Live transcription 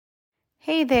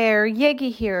Hey there,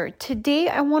 Yegi here. Today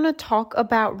I want to talk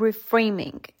about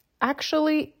reframing.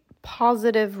 Actually,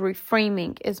 positive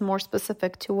reframing is more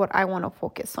specific to what I want to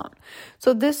focus on.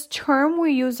 So this term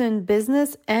we use in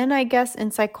business and I guess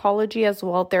in psychology as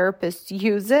well, therapists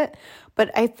use it, but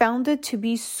I found it to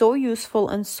be so useful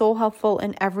and so helpful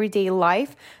in everyday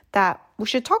life that we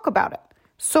should talk about it.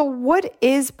 So what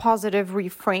is positive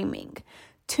reframing?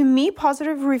 To me,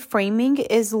 positive reframing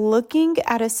is looking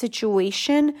at a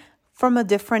situation from a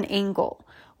different angle,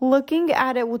 looking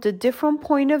at it with a different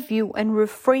point of view and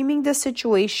reframing the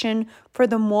situation for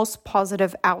the most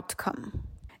positive outcome.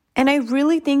 And I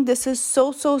really think this is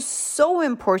so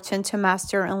important to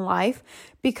master in life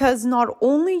because not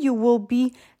only you will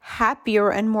be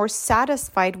happier and more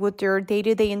satisfied with your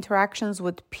day-to-day interactions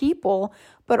with people,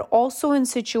 but also in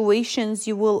situations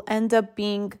you will end up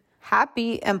being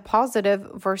happy and positive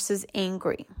versus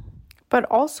angry. But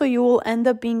also you will end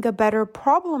up being a better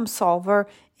problem solver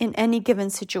in any given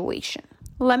situation.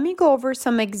 Let me go over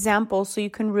some examples so you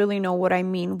can really know what I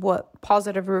mean, what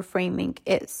positive reframing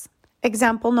is.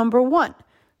 Example number 1.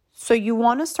 So you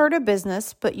want to start a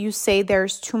business, but you say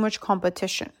there's too much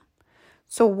competition.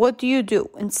 So what do?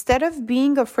 Instead of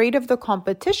being afraid of the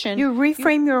competition, you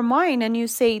reframe your mind and you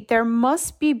say there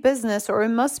must be business or it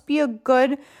must be a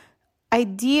good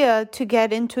idea to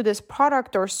get into this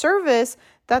product or service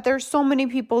that there's so many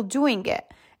people doing it.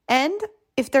 And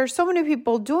if there's so many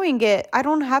people doing it, I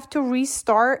don't have to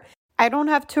restart. I don't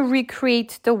have to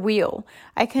recreate the wheel.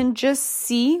 I can just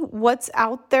see what's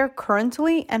out there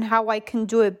currently and how I can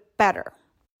do it better.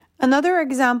 Another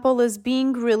example is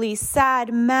being really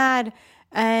sad, mad,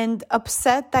 and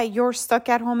upset that you're stuck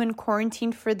at home in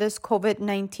quarantine for this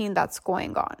COVID-19 that's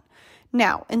going on.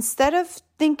 Now, instead of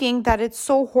thinking that it's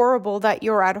so horrible that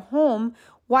you're at home,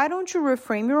 why don't you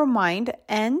reframe your mind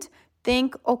and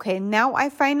think, okay, now I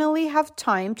finally have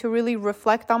time to really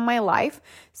reflect on my life,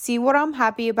 see what I'm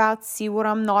happy about, see what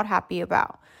I'm not happy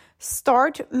about.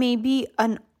 Start maybe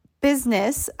a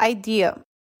business idea,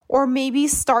 or maybe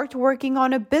start working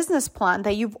on a business plan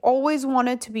that you've always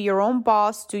wanted to be your own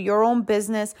boss, do your own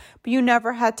business, but you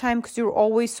never had time because you're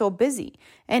always so busy.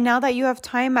 And now that you have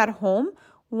time at home,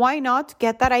 why not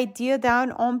get that idea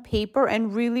down on paper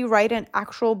and really write an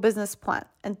actual business plan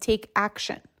and take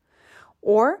action?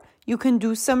 Or you can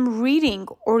do some reading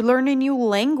or learn a new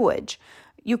language.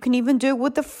 You can even do it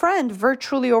with a friend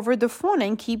virtually over the phone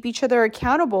and keep each other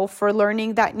accountable for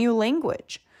learning that new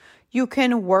language. You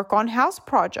can work on house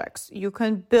projects. You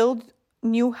can build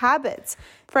new habits.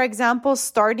 For example,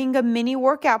 starting a mini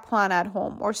workout plan at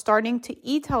home or starting to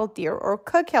eat healthier or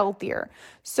cook healthier.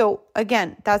 So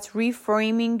again, that's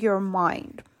reframing your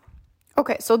mind.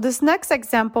 Okay, so this next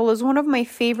example is one of my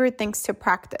favorite things to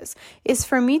practice, is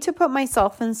for me to put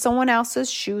myself in someone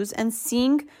else's shoes and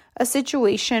seeing a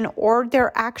situation or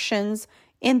their actions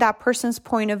in that person's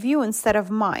point of view instead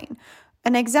of mine.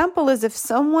 An example is if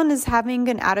someone is having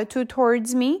an attitude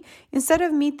towards me, instead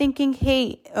of me thinking,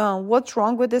 hey, what's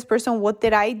wrong with this person? What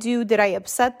did I do? Did I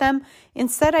upset them?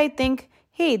 Instead, I think,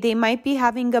 hey, they might be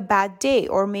having a bad day,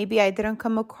 or maybe I didn't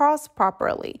come across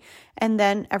properly. And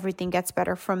then everything gets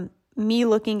better from me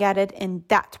looking at it in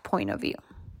that point of view.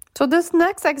 So this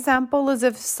next example is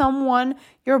if someone,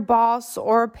 your boss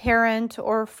or a parent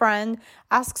or a friend,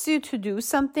 asks you to do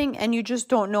something and you just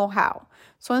don't know how.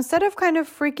 So instead of kind of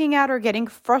freaking out or getting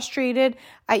frustrated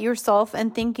at yourself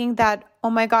and thinking that, oh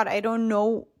my God, I don't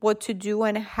know what to do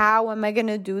and how am I going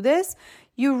to do this?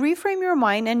 You reframe your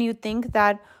mind and you think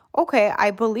that, okay,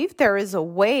 I believe there is a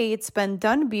way, it's been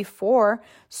done before,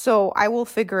 so I will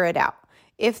figure it out.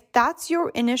 If that's your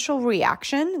initial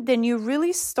reaction, then you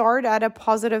really start at a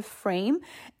positive frame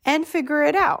and figure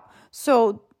it out.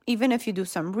 So even if you do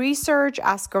some research,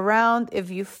 ask around,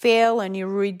 if you fail and you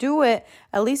redo it,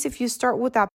 at least if you start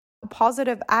with that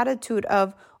positive attitude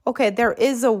of, okay, there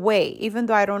is a way, even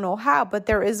though I don't know how, but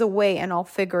there is a way and I'll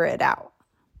figure it out.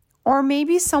 Or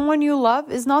maybe someone you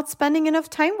love is not spending enough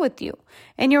time with you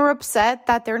and you're upset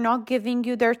that they're not giving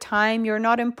you their time, you're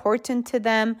not important to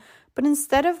them. But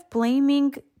instead of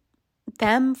blaming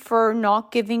them for not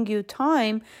giving you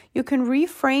time, you can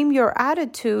reframe your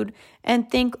attitude and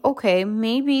think, okay,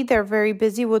 maybe they're very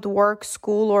busy with work,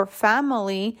 school, or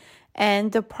family,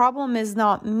 and the problem is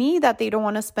not me that they don't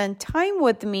want to spend time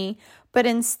with me, but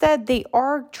instead they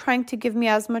are trying to give me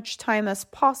as much time as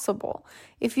possible.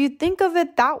 If you think of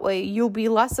it that way, you'll be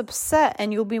less upset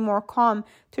and you'll be more calm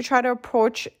to try to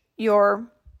approach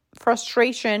your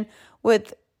frustration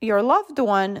with your loved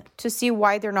one to see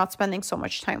why they're not spending so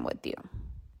much time with you.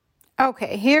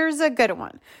 Okay, here's a good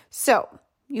one. So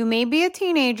You may be a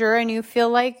teenager and you feel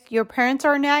like your parents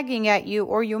are nagging at you,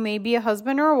 or you may be a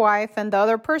husband or a wife and the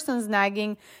other person's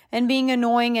nagging and being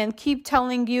annoying and keep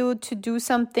telling you to do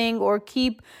something or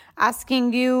keep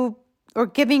asking you or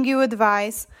giving you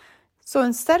advice. So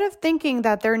instead of thinking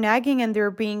that they're nagging and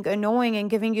they're being annoying and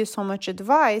giving you so much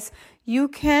advice, you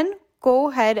can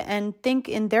go ahead and think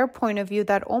in their point of view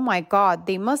that, oh my God,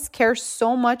 they must care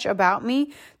so much about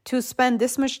me to spend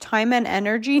this much time and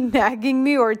energy nagging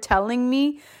me or telling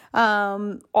me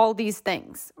all these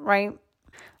things, right?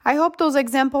 I hope those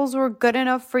examples were good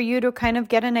enough for you to kind of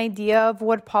get an idea of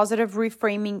what positive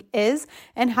reframing is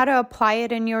and how to apply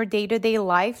it in your day-to-day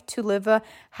life to live a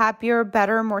happier,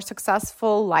 better, more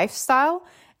successful lifestyle.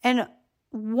 And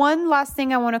one last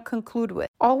thing I want to conclude with.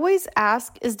 Always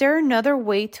ask, is there another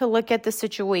way to look at the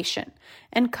situation?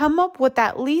 And come up with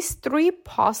at least 3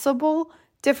 possible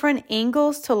different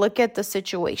angles to look at the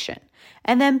situation.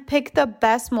 And then pick the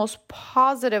best, most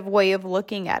positive way of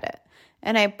looking at it.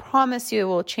 And I promise you it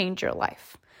will change your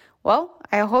life. Well,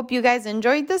 I hope you guys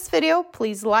enjoyed this video.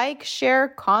 Please like, share,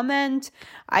 comment.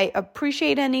 I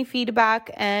appreciate any feedback,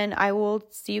 and I will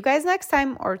see you guys next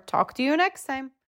time or talk to you next time.